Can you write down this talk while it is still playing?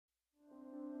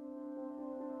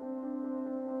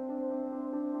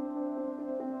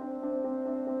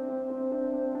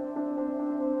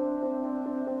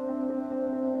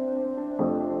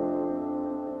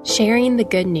Sharing the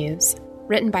Good News,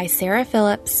 written by Sarah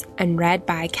Phillips and read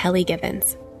by Kelly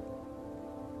Givens.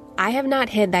 I have not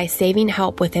hid thy saving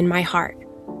help within my heart.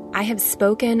 I have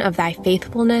spoken of thy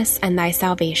faithfulness and thy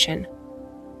salvation.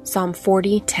 Psalm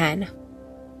 40:10.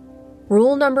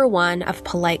 Rule number 1 of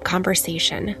polite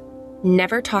conversation: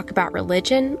 never talk about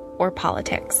religion or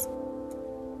politics.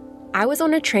 I was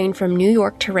on a train from New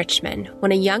York to Richmond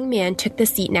when a young man took the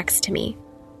seat next to me.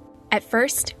 At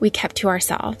first, we kept to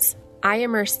ourselves, I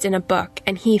immersed in a book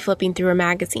and he flipping through a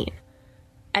magazine.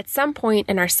 At some point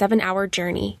in our 7-hour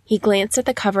journey, he glanced at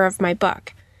the cover of my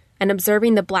book and,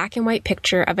 observing the black and white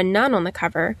picture of a nun on the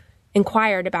cover,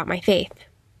 inquired about my faith.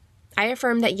 I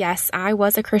affirmed that yes, I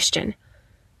was a Christian.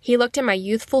 He looked at my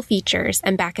youthful features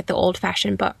and back at the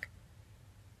old-fashioned book.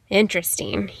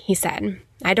 Interesting, he said.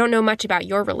 I don't know much about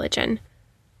your religion.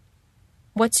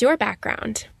 What's your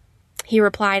background? He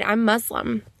replied, I'm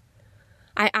Muslim.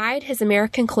 I eyed his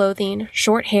American clothing,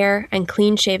 short hair, and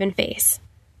clean-shaven face.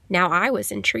 Now I was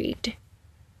intrigued.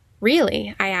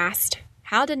 Really? I asked.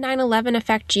 How did 9/11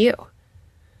 affect you?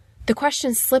 The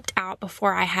question slipped out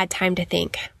before I had time to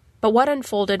think, but what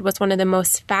unfolded was one of the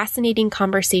most fascinating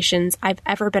conversations I've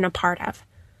ever been a part of.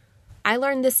 I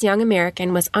learned this young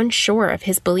American was unsure of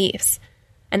his beliefs,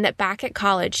 and that back at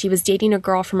college he was dating a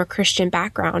girl from a Christian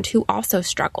background who also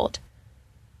struggled.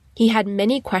 He had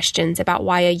many questions about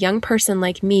why a young person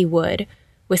like me would,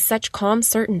 with such calm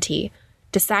certainty,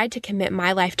 decide to commit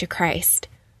my life to Christ,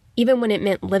 even when it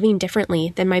meant living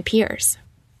differently than my peers.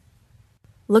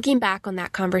 Looking back on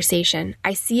that conversation,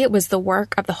 I see it was the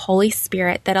work of the Holy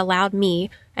Spirit that allowed me,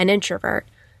 an introvert,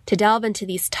 to delve into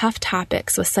these tough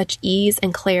topics with such ease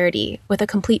and clarity with a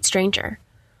complete stranger.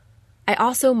 I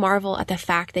also marvel at the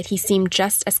fact that he seemed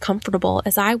just as comfortable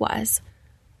as I was.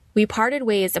 We parted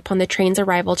ways upon the train's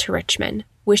arrival to Richmond,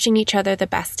 wishing each other the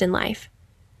best in life.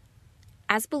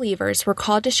 As believers, we're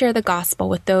called to share the gospel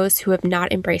with those who have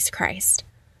not embraced Christ.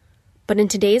 But in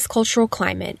today's cultural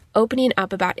climate, opening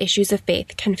up about issues of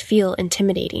faith can feel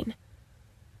intimidating.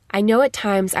 I know at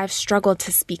times I've struggled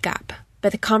to speak up,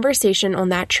 but the conversation on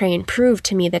that train proved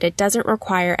to me that it doesn't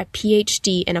require a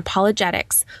PhD in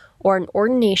apologetics or an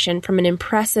ordination from an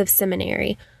impressive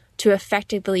seminary to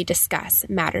effectively discuss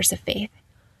matters of faith.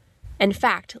 In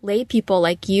fact, lay people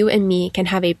like you and me can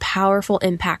have a powerful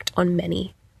impact on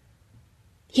many.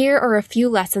 Here are a few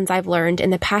lessons I've learned in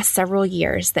the past several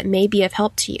years that may be of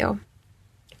help to you.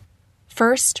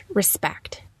 First,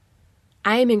 respect.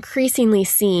 I am increasingly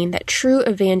seeing that true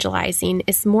evangelizing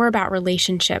is more about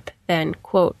relationship than,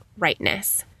 quote,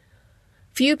 rightness.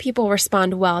 Few people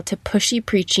respond well to pushy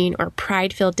preaching or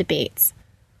pride-filled debates.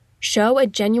 Show a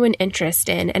genuine interest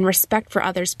in and respect for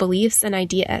others' beliefs and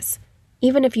ideas,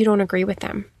 even if you don't agree with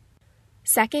them.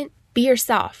 Second, be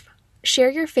yourself. Share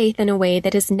your faith in a way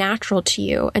that is natural to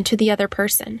you and to the other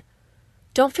person.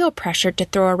 Don't feel pressured to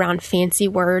throw around fancy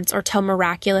words or tell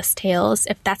miraculous tales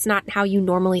if that's not how you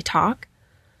normally talk.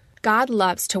 God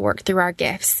loves to work through our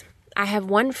gifts. I have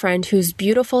one friend whose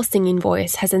beautiful singing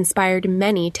voice has inspired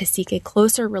many to seek a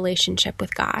closer relationship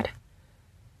with God.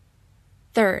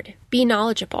 Third, be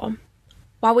knowledgeable.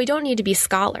 While we don't need to be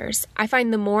scholars, I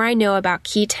find the more I know about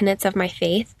key tenets of my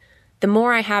faith, the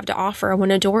more I have to offer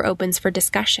when a door opens for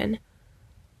discussion.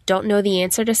 Don't know the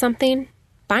answer to something?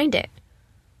 Find it.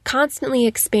 Constantly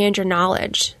expand your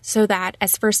knowledge so that,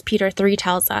 as 1 Peter 3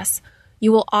 tells us,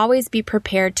 you will always be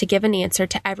prepared to give an answer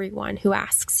to everyone who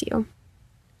asks you.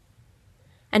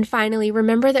 And finally,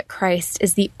 remember that Christ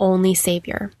is the only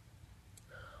Savior.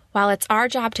 While it's our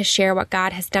job to share what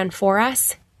God has done for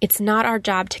us, it's not our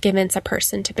job to convince a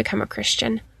person to become a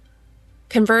Christian.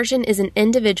 Conversion is an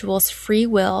individual's free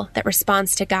will that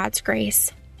responds to God's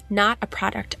grace, not a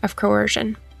product of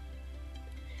coercion.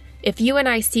 If you and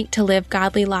I seek to live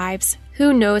godly lives,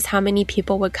 who knows how many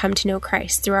people would come to know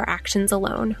Christ through our actions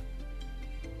alone?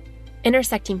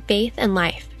 Intersecting faith and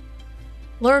life.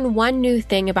 Learn one new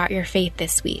thing about your faith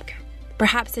this week,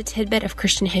 perhaps a tidbit of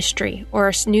Christian history or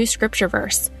a new scripture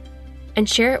verse, and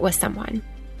share it with someone.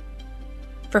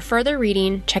 For further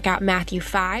reading, check out Matthew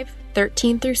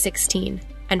 5:13 through 16,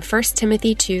 and 1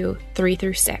 Timothy 2:3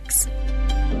 through 6.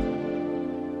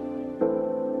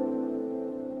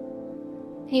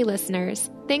 Hey listeners,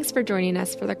 thanks for joining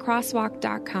us for the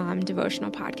Crosswalk.com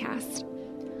devotional podcast.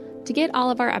 To get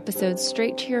all of our episodes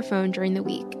straight to your phone during the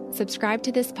week, subscribe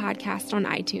to this podcast on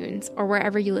iTunes or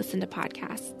wherever you listen to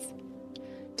podcasts.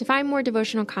 To find more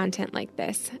devotional content like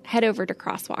this, head over to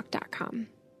Crosswalk.com.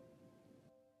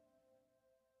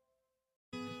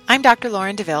 I'm Dr.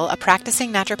 Lauren DeVille, a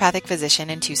practicing naturopathic physician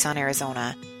in Tucson,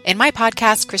 Arizona. In my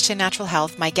podcast, Christian Natural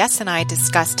Health, my guests and I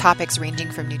discuss topics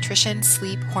ranging from nutrition,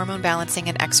 sleep, hormone balancing,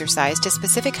 and exercise to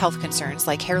specific health concerns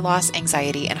like hair loss,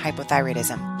 anxiety, and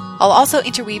hypothyroidism. I'll also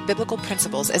interweave biblical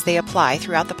principles as they apply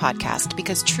throughout the podcast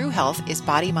because true health is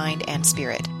body, mind, and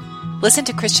spirit. Listen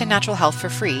to Christian Natural Health for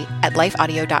free at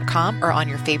lifeaudio.com or on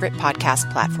your favorite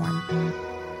podcast platform.